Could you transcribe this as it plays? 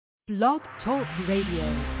Blog Talk Radio.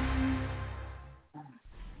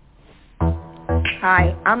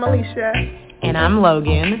 Hi, I'm Alicia. And I'm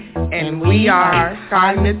Logan. And we are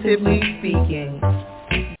Cognitively Speaking.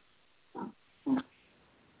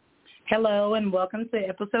 Hello and welcome to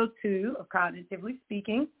episode 2 of Cognitively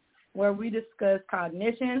Speaking, where we discuss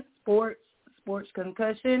cognition, sports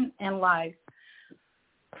concussion, and life.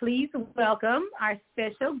 Please welcome our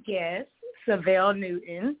special guest, Syvelle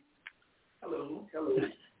Newton. Hello.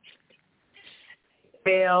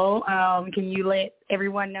 Syvelle, can you let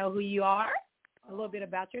everyone know who you are? A little bit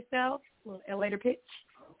about yourself, a little elevator pitch.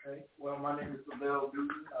 Okay. Well, my name is Syvelle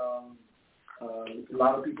Newton.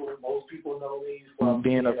 Most people know me from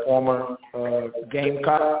being a former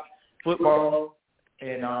Gamecock football,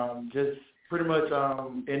 and just pretty much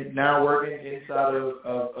now working inside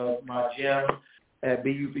of my gym at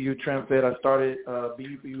BUPU Trimfit. I started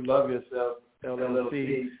BUPU Love Yourself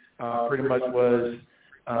LLC. Pretty much was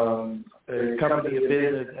a company, a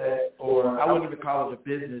business, or I wouldn't even call it a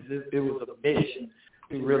business. It was a mission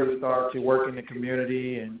to really start to work in the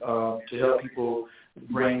community and to help people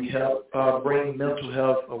bring mental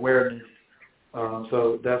health awareness.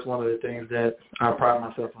 So that's one of the things that I pride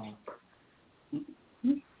myself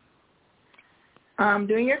on.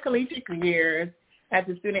 During your collegiate years as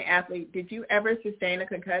a student athlete, did you ever sustain a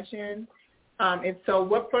concussion? If so,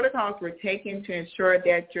 what protocols were taken to ensure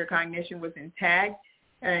that your cognition was intact?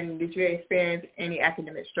 And did you experience any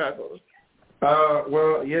academic struggles?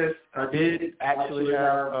 Well, yes, I did actually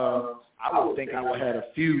have, I would think I had a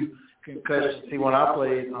few concussions. See, when I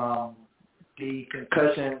played, the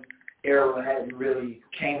concussion era hadn't really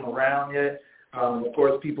came around yet. Of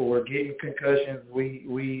course, people were getting concussions.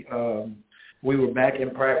 We were back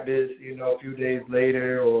in practice, a few days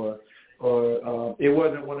later, or it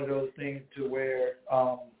wasn't one of those things to where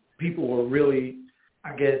people were really,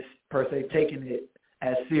 I guess, per se, taking it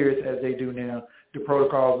as serious as they do now. The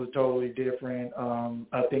protocols are totally different.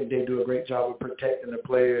 I think they do a great job of protecting the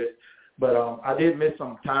players. But I did miss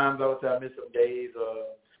some times. I would say I missed some days.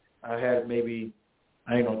 I had maybe,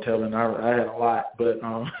 I ain't no telling, I had a lot. But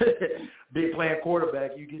big playing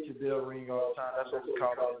quarterback, you get your bell ring all the time. That's what we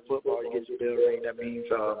call it in football. You get your bell ring. That means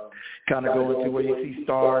kind of going to where you see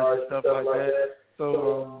stars and stuff like that.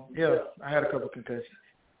 So, yeah, I had a couple concussions.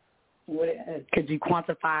 Could you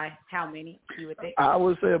quantify how many you would think? I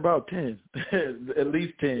would say about 10, at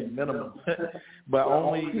least 10 minimum. But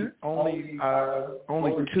only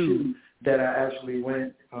 2 that I actually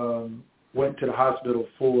went to the hospital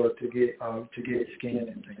for to get scanned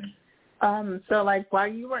and things. So like while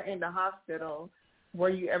you were in the hospital, were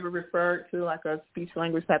you ever referred to like a speech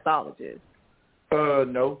language pathologist?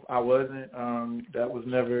 No, I wasn't. That was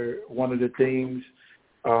never one of the things.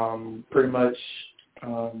 Pretty much.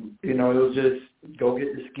 It was just go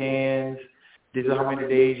get the scans. This is how many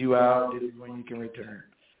days you out. This is when you can return.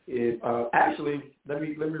 Actually, let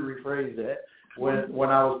me rephrase that. When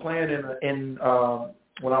I was playing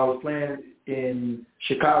in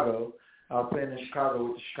Chicago, I was playing in Chicago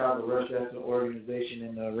with the Chicago Rush. That's an organization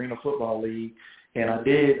in the Arena Football League, and I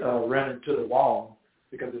did run into the wall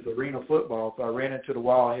because it's arena football. So I ran into the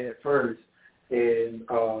wall head first, and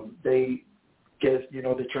they.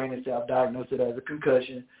 The training staff diagnosed it as a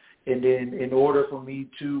concussion, and then in order for me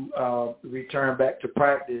to return back to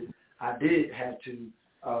practice, I did have to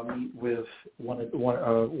meet with one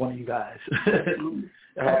of you guys.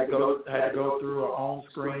 I had to go through an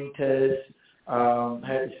on-screen test.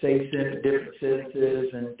 Had to say different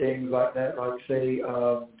sentences and things like that, like say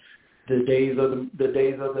the days of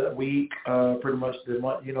the week, pretty much the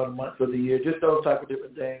month, the months of the year, just those type of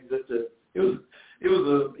different things. It was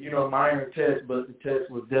a minor test, but the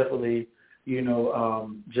test was definitely,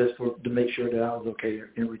 just to make sure that I was okay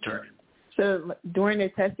in returning. So during the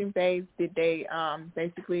testing phase, did they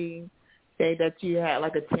basically say that you had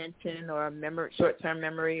like attention or a short-term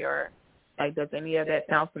memory, or like does any of that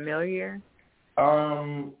sound familiar? I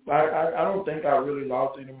don't think I really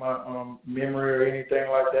lost any of my memory or anything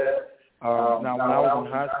like that. Now when I was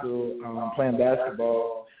in high school playing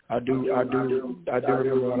basketball, I do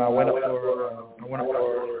remember when I went up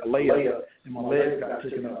for a layup and my legs got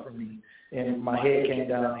taken up from me and my head came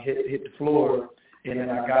down and hit the floor, and then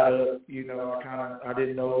I got up, I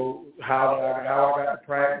didn't know how I got to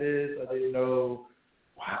practice. I didn't know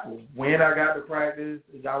when I got to practice.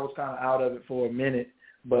 I was kind of out of it for a minute,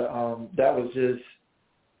 but that was just,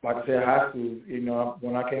 like I said, high school.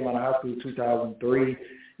 When I came out of high school in 2003,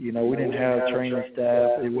 we didn't have training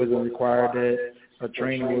staff. It wasn't required that a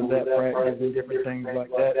trainer was at practice and different things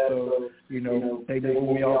like that. So, they just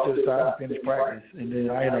moved me off to the side and finished practice. And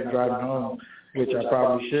then I ended up driving home, which I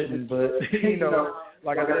probably shouldn't. But,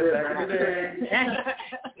 like I said,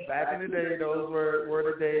 back in the day, those were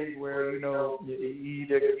the days where,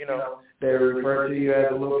 either, they refer to you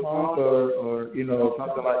as a little punk or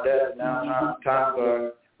something like that. Now times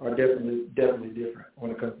are definitely different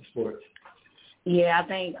when it comes to sports. Yeah, I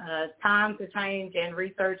think times have changed and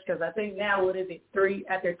research, because I think now, what is it,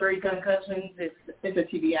 after three concussions, it's a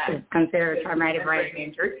TBI. It's considered traumatic brain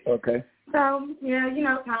injury. Okay. So,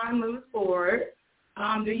 time moves forward.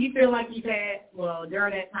 Do you feel like you've had,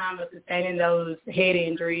 during that time of sustaining those head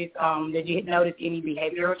injuries, did you notice any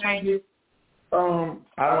behavioral changes? I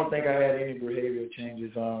don't think I had any behavioral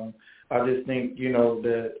changes. I just think,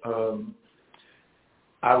 that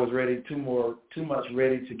I was too much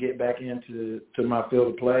ready to get back into my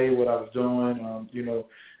field of play, what I was doing.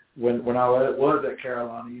 When I was at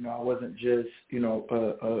Carolina, I wasn't just,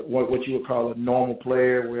 what you would call a normal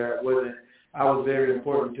player, where I was very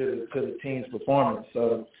important to the team's performance.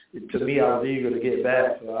 So to me, I was eager to get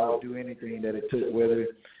back. So I would do anything that it took, whether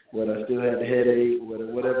I still had the headache,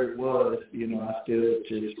 whatever it was, I still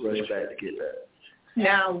just rushed back to get back.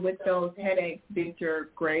 Now, with those headaches, did your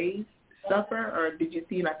grades suffer, or did you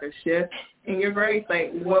see like a shift in your grades?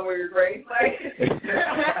 Like, what were your grades like?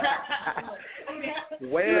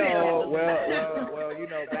 Well,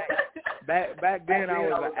 back then I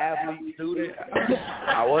was an athlete student.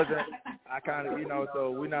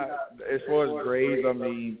 So we're not, as far as grades, I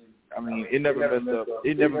mean, it never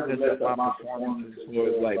messed up my performance as far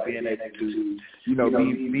as like being able to,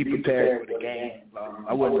 be prepared for the game.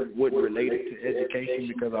 I wouldn't relate it to education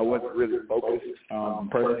because I wasn't really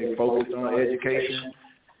personally focused on education.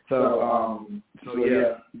 So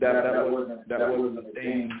yeah, that wasn't a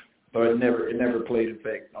thing. So it never played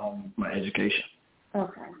effect on my education.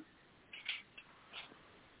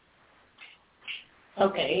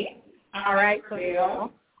 Okay. All right,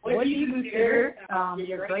 so what do you consider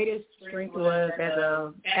your greatest strength was as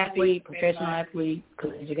a athlete, professional athlete,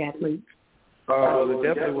 collegiate athlete? It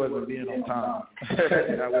definitely wasn't being on time.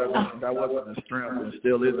 that wasn't a strength, and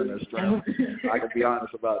still isn't a strength. I can be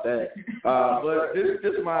honest about that. But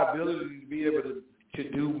just my ability to be able to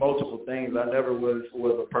do multiple things. I never was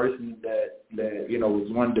a person that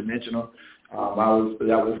was one dimensional. That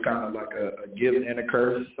was kind of like a gift and a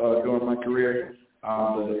curse during my career.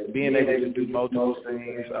 Being able to do multiple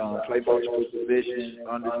things, play multiple positions,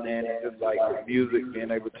 understanding just like music,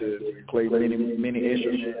 being able to play many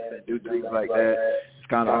instruments and do things like that. It's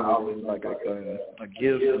kind of always like a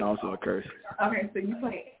gift and also a curse. Okay, so you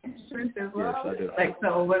play instruments as well? Yes, I do. Like,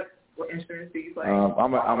 so what instruments do you play?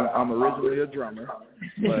 I'm originally a drummer,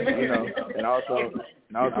 but and also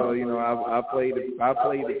I played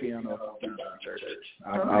the piano in church.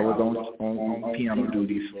 I was on piano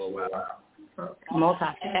duties for a while.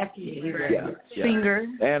 Multifaceted. Yeah. Singer.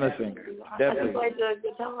 And a singer. Definitely. I play the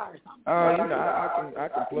guitar or something. I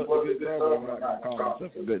can play the guitar, but I'm not going to call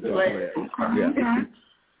myself a good guitar player. Yeah.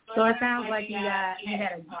 So it sounds like you had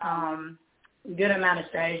a good amount of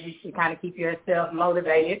strategies to kind of keep yourself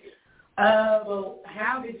motivated. Well,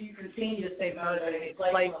 how did you continue to stay motivated to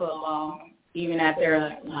play football even after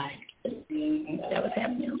that was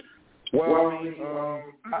happening? Well,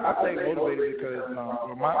 I stayed motivated because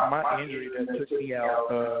my injury that took me out,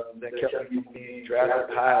 that kept me from being drafted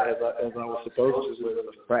high as I was supposed to, was a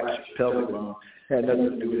fractured pelvic bone. Had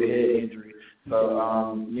nothing to do with the head injury. So,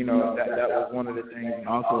 that was one of the things. And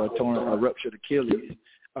also a ruptured Achilles.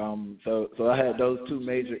 So I had those two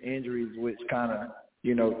major injuries, which kind of,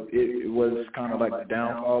 it was kind of like the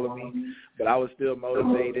downfall of me, but I was still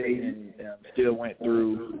motivated and still went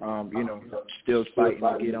through, still fighting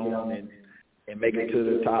to get on and make it to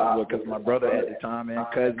the top, because my brother at the time and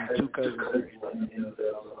two cousins,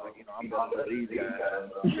 I'm one of these guys.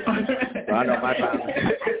 So I know my time.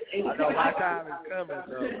 Is coming.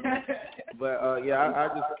 So, but I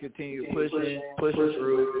just continue pushing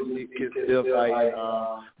through, still fighting.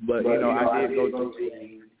 But I did go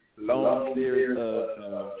through a long series of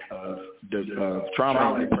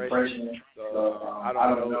trauma and depression. So I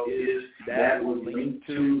don't know if that was linked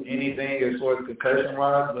to anything as far as concussion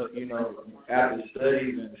wise, but after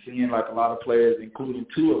studies and seeing like a lot of players, including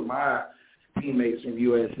two of my teammates from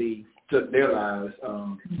USC, took their lives.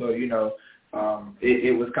 So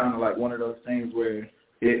it was kind of like one of those things where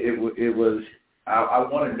it was. I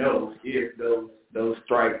want to know if those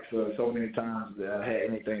strikes so many times that I had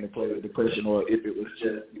anything to play with depression, or if it was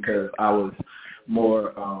just because I was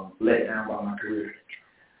more let down by my career.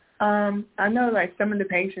 I know like some of the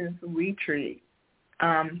patients we treat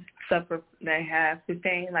they have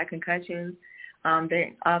sustained like concussions.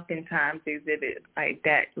 They oftentimes exhibit like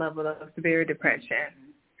that level of severe depression.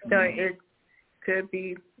 So it could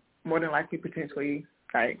be more than likely potentially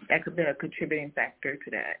Like that could be a contributing factor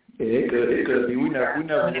to that. Yeah, it could be. We never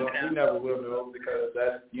will know because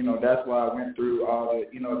that's why I went through all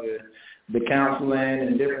the counseling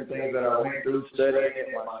and different things that I went through studying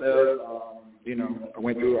it myself. I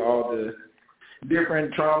went through all the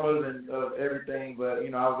different traumas and everything, but I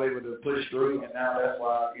was able to push through, and now that's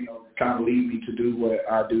why kind of lead me to do what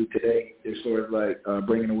I do today, as far as like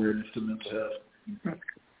bringing awareness to mental health. Mm-hmm.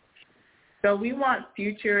 So we want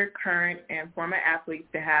future, current, and former athletes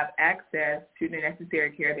to have access to the necessary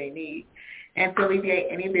care they need and to alleviate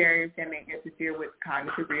any barriers that may interfere with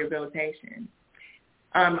cognitive rehabilitation.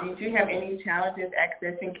 Did you have any challenges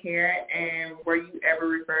accessing care, and were you ever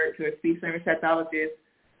referred to a speech language pathologist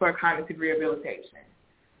for cognitive rehabilitation?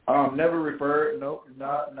 Never referred, nope,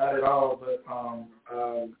 not at all. But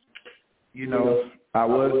I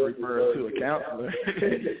was referred to a counselor.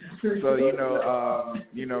 So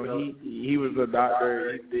he was a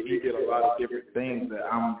doctor. He did a lot of different things that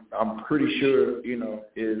I'm pretty sure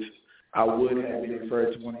if I would have been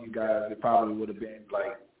referred to one of you guys, it probably would have been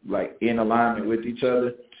like in alignment with each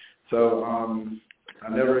other. So I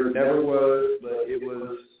never was, but it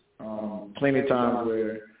was plenty of times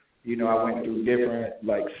where I went through different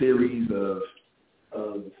like series of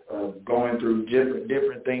going through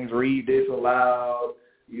different things. Read this aloud,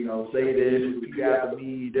 say this, repeat after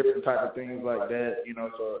me, different type of things like that.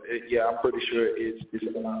 So I'm pretty sure it's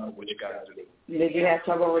in line with what you guys do. Did you have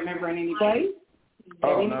trouble remembering any plays?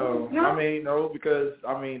 Oh no. No, because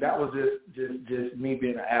that was just me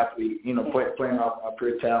being an athlete, playing off my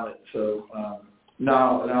pure talent. So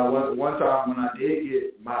no. One time when I did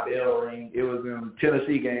get my bell ring, it was in a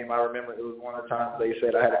Tennessee game. I remember it was one of the times they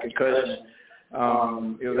said I had a concussion.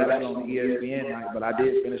 It was actually on the ESPN night, but I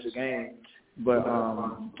did finish the game. But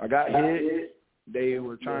I got hit. They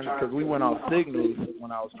were trying to, because we went off signals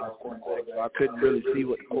when I was on quarterback, so I couldn't really see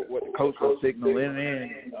what the coach was signaling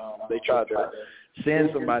in. They tried to send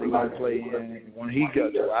somebody to play in. When he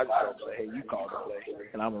got to it, I just told him, hey, you call the play,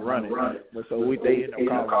 and I'm going to run it. But so they ended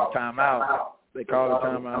up calling a timeout. They called a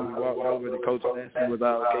timeout. We walked over. The coach Nancy was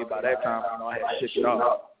out. Okay, by that time, I had shook it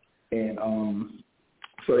off. And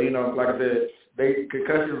so, like I said,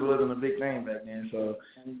 concussions wasn't a big thing back then. So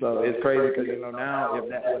it's crazy because, now if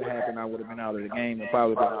that would have happened, I would have been out of the game and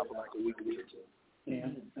probably been out for like a week or two. Yeah,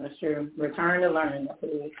 that's true. Return to learn. That's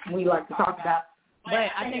what we like to talk about.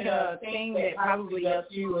 But I think a thing that probably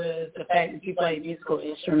helped you was the fact that you played musical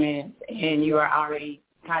instruments and you are already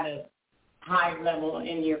kind of high level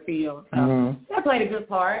in your field. So that played a good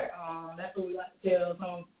part. That's what we like to tell some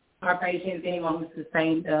of our patients, anyone who's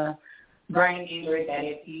sustained brain injury, that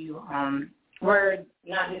if you were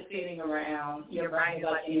not just sitting around, your brain is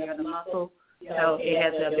like any other muscle, so it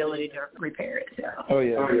has the ability to repair itself. Oh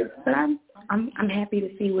yeah. But I'm happy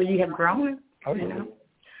to see where you have grown. So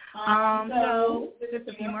just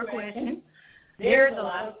a few more questions. There's a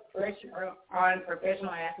lot of pressure on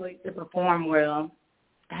professional athletes to perform well.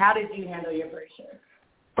 How did you handle your pressure?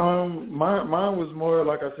 Mine was more,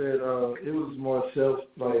 like I said, it was more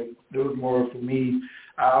it was more for me.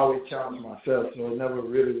 I always challenged myself, so it never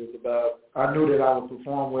really was about, I knew that I would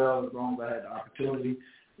perform well as long as I had the opportunity.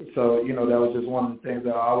 So, that was just one of the things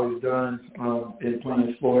that I always done in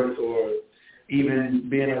playing sports, or even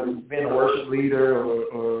being a worship leader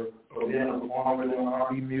or being a performer in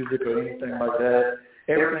R&B music or anything like that.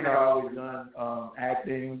 Everything I've always done,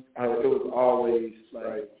 acting, it was always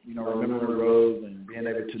like, remembering roles and being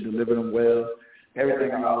able to deliver them well.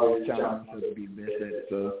 Everything I always challenged myself to be the best at it.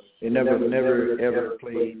 So it never ever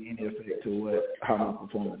played any effect to how my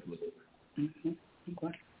performance was. Mm-hmm.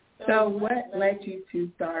 Okay. So what led you to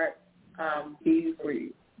start these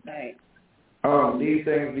groups? These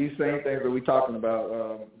same things that we're talking about,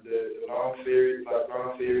 the long series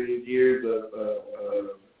years of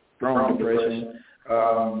growing depression,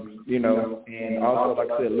 and also,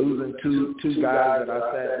 like I said, losing two guys that I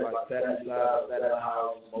sat inside in my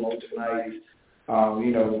house multiple nights,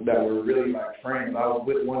 that were really like friends. I was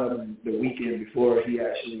with one of them the weekend before he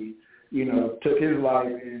actually, took his life,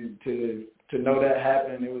 and to know that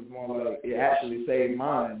happened, it was more like it actually saved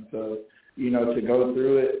mine. So, to go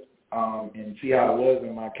through it, and see how it was,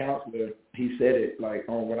 and my counselor, he said it like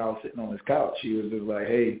when I was sitting on his couch, he was just like,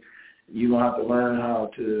 hey, you're going to have to learn how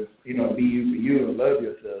to, be you for you and love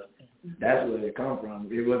yourself. That's where it come from.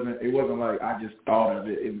 It wasn't like I just thought of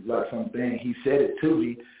it. It was like something. He said it to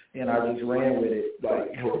me, and I just ran with it.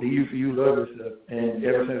 Like, be you for you, love yourself. And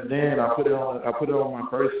ever since then, I put it on my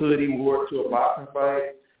first hoodie, wore it to a boxing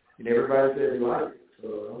fight, and everybody said they liked it. So I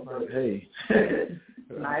was like, hey.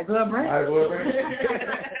 Nice little brand.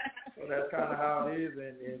 So that's kind of how it is,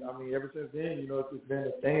 and I mean, ever since then, it's been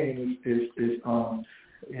a thing. It's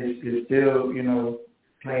still,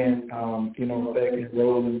 playing, back and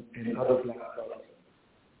rolling and other flag colors.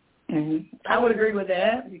 I would agree with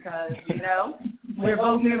that because, we're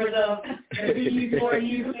both members of the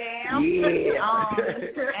B4U fam.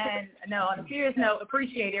 And no, on a serious note,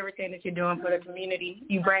 appreciate everything that you're doing for the community.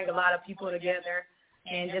 You bring a lot of people together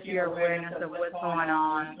and just your awareness of what's going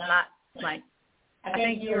on. Not like, I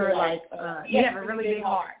think you're like, you have a really big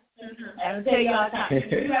heart. And I tell you all the time,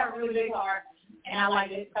 you have a really big heart. And I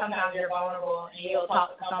like it. Sometimes you're vulnerable and you'll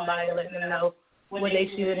talk to somebody and let them know what they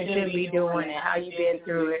should and shouldn't be doing and how you've been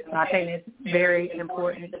through it. So I think it's very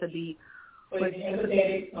important to be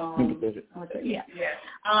empathetic. Yeah.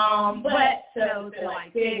 But so to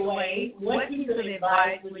like segue, what piece of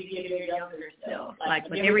advice would you give your younger self? Like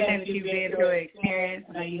with everything that you've been through, experience,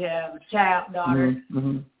 you have a child, daughter.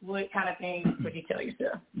 What kind of things would you tell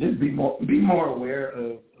yourself? Just be more aware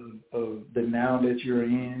of the now that you're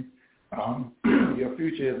in. Your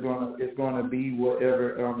future is gonna be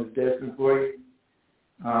whatever is destined for you.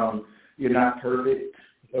 You're not perfect.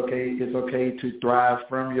 It's okay to thrive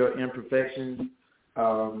from your imperfections.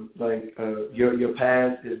 Your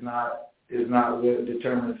past is not what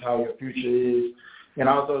determines how your future is. And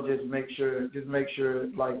also just make sure,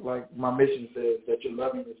 like my mission says, that you're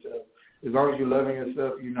loving yourself. As long as you're loving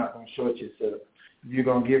yourself, you're not going to short yourself. You're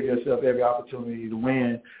going to give yourself every opportunity to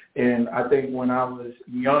win. And I think when I was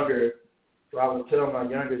younger, I was telling my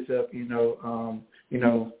younger self,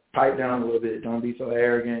 pipe down a little bit. Don't be so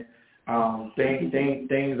arrogant.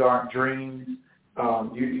 Things aren't dreams.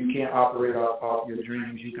 You can't operate off your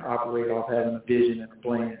dreams. You can operate off having a vision and a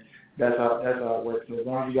plan. That's how it works. So as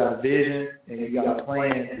long as you got a vision and you got a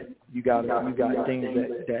plan, you got things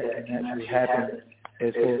that can actually happen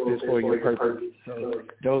as for your purpose. So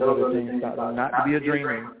those are the things. Not to be a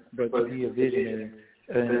dreamer, but to be a visionary,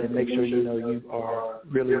 and make sure you are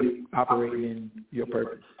really operating in your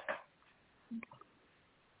purpose.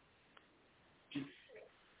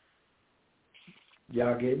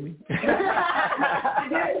 Y'all get me?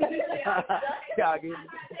 Y'all get me?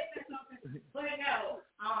 But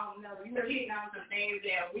you're hitting on some things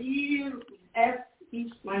that we, as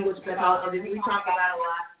each language pathologist, we talk about a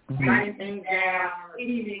lot. Writing things down,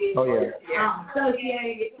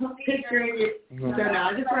 associating it, picturing it. So no,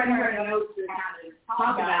 I just writing her notes to kind of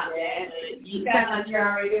talk about that. You sound like you're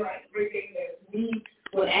already doing everything that we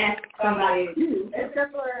would ask somebody to do,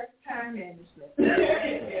 except for time management.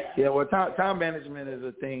 Yeah, well, time management is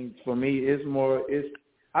a thing for me.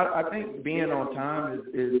 I think being on time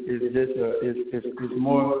is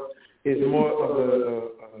more of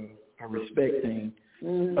a respect thing,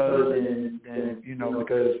 other than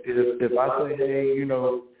because if I say, hey,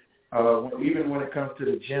 even when it comes to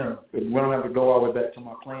the gym, we don't have to go all the way back to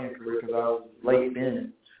my playing career because I was late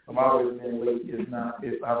then. I've always been late.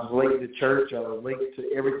 I was late to church. I was late to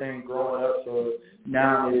everything growing up. So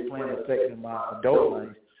now it's playing effect in my adult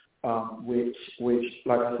life, which,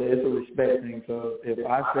 like I said, it's a respect thing. So if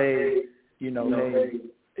I say, hey,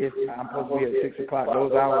 if I'm supposed to be at 6 o'clock,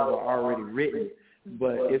 those hours are already written.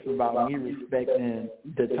 But it's about me respecting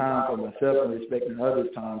the time for myself and respecting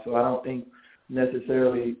others' time. So I don't think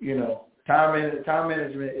necessarily, time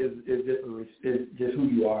management is just who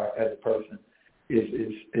you are as a person.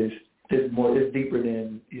 It's deeper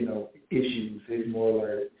than, issues. It's more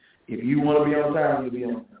like, if you want to be on time, you'll be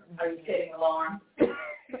on time. Are you setting an alarm?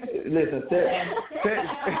 Listen,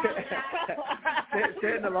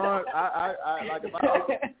 setting an alarm. I like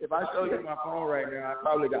if I show you my phone right now,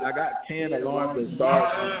 I got 10 alarms that start.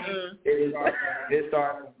 It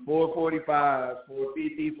starts from 4:45,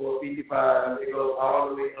 4:50, 4:55. It goes all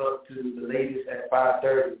the way up to the latest at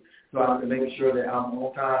 5:30. So I have to make sure that I'm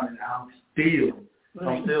on time and I'm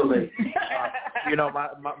still late.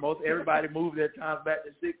 Most everybody moved their times back to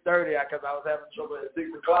 6:30 because I was having trouble at 6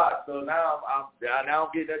 o'clock. So now I'm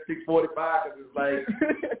getting at 6:45 because it's like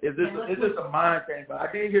it's just a mind thing. But I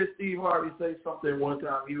did hear Steve Harvey say something one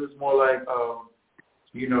time. He was more like,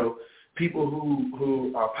 people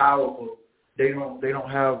who are powerful, they don't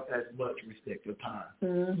have as much respect for time.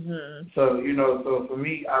 Mm-hmm. So so for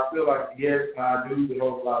me, I feel like yes, I do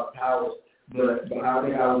hold a lot of power. But I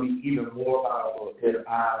think I will be even more powerful if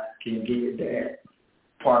I can get that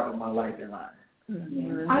part of my life in line.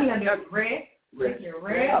 Mm-hmm. All you gotta do is rest.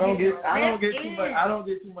 I don't get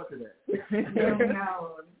too much of that.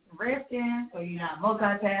 Rest in, so you're not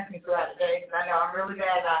multitasking throughout the day. Because I know I'm really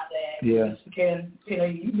bad about that. Yeah. You can,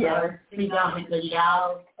 you better speak on it, so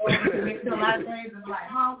y'all mix a lot of things and but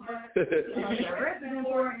rest is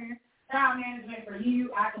important. Time management for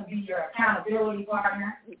you, I can be your accountability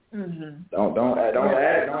partner. Mm-hmm. Don't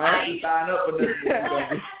actually sign up for this.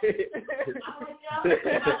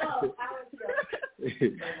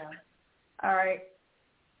 All right.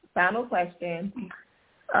 final question.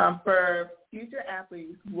 For future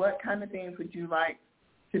athletes, what kind of things would you like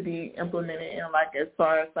to be implemented in, like as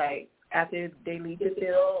far as like after they leave the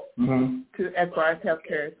field, to as far as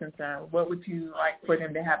healthcare is concerned? What would you like for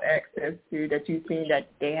them to have access to that you've seen that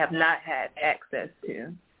they have not had access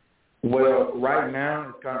to? Well, right now,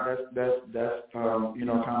 it's kind of, that's kind of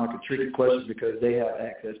like a tricky question because they have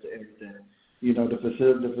access to everything. The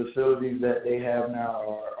facilities that they have now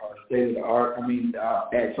are state of the art. I mean,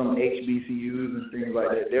 at some HBCUs and things like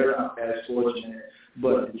that, they're not as fortunate.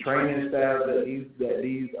 But the training staff that these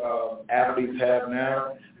athletes have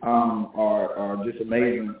now are just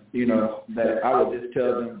amazing. That I would just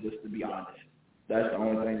tell them just to be honest. That's the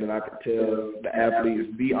only thing that I could tell the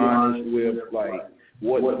athletes: be honest with like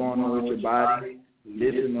what's going on with your body.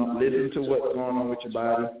 Listen to what's going on with your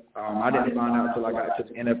body. I didn't find out until I got to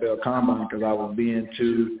the NFL Combine because I was being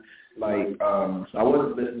too, I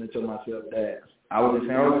wasn't listening to myself that I was just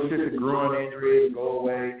saying, oh, it's just a growing injury, it'll go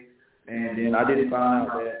away. And then I didn't find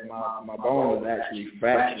out that my bone was actually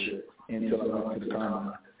fractured until I went to the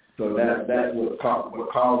Combine. So that's what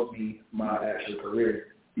caused me my actual career.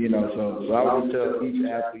 So I would tell each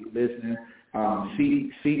athlete listening,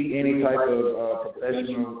 seek any type of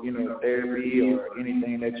professional, therapy or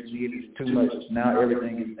anything that you need. It's too much. Now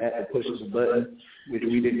everything is at the push of a button, which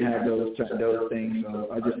we didn't have those things. So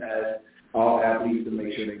I just ask all athletes to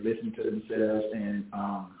make sure they listen to themselves and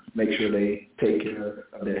make sure they take care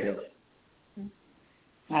of their health.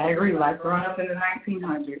 I agree, like growing up in the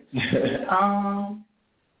 1900s.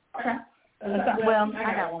 Okay. Well,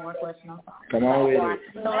 I got one more question. I'm sorry. Come on with it.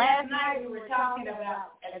 So last night we were talking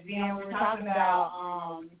about,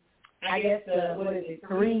 I guess,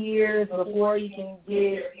 3 years before you can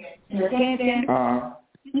get your pension.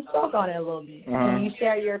 You spoke on it a little bit. Can you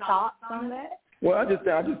share your thoughts on that? Well, I just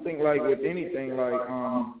think like with anything, like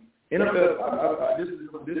NFL,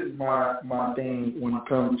 this is my thing when it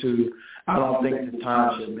comes to, I don't think the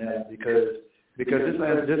time should matter because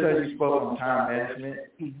just as you spoke on time management,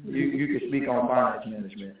 you can speak on finance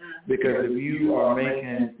management. Because if you are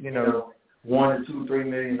making, $1 to $2, $3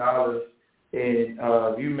 million, and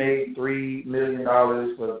you made $3 million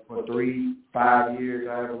for 3-5 years,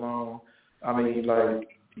 however long, I mean, like,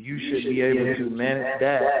 you should be able to manage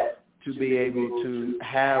that to be able to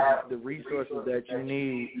have the resources that you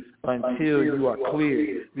need until you are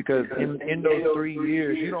clear. Because in those 3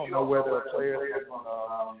 years, you don't know whether a player is going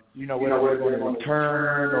to, whether they're going to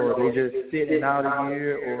return or they just sitting out a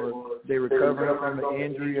year or they recovering from an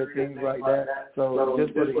injury or things like that. So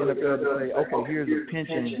just for the NFL to say, okay, here's a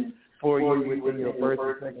pension for you within your first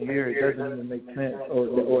or second year, it doesn't even make sense,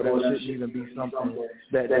 or that shouldn't even be something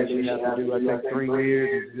that they should have to do. I think 3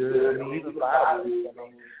 years is good. I mean, even 5 years. I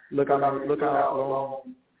mean, look how long,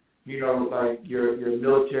 like your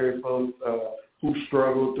military folks who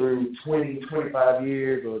struggle through 20, 25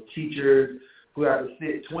 years, or teachers who have to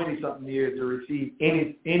sit 20-something years to receive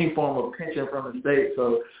any form of pension from the state.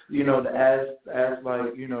 So, as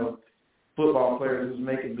football players who's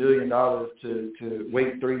making $1 billion to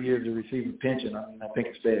wait 3 years to receive a pension, I mean, I think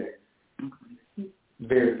it's fair.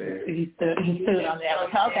 Very fair. He stood on that.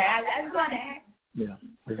 Okay, I was going to ask. Yeah,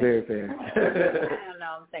 it's very fair. I don't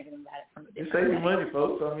know. I'm thinking about it from a different You're saving money,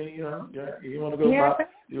 folks. I mean, you want to go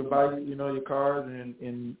buy your cars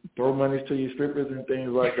and throw money to your strippers and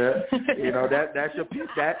things like that. That's your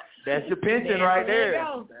pension right there.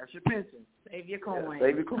 That's your pension. Save your coin.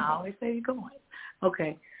 Save your coin. Always save your coin.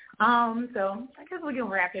 Okay. So I guess we can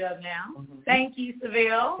wrap it up now. Mm-hmm. Thank you,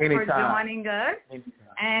 Syvelle, for joining us. Anytime.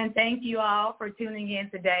 And thank you all for tuning in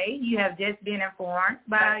today. You have just been informed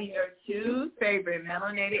by your 2 favorite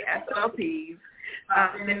melanated SLPs.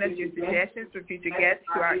 Send us your suggestions for future guests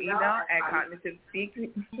to our email at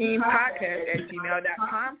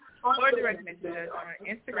cognitivespeakingpodcast@gmail.com or direct message us on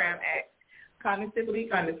Instagram at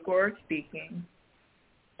cognitively_speaking.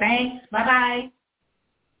 Thanks. Bye-bye.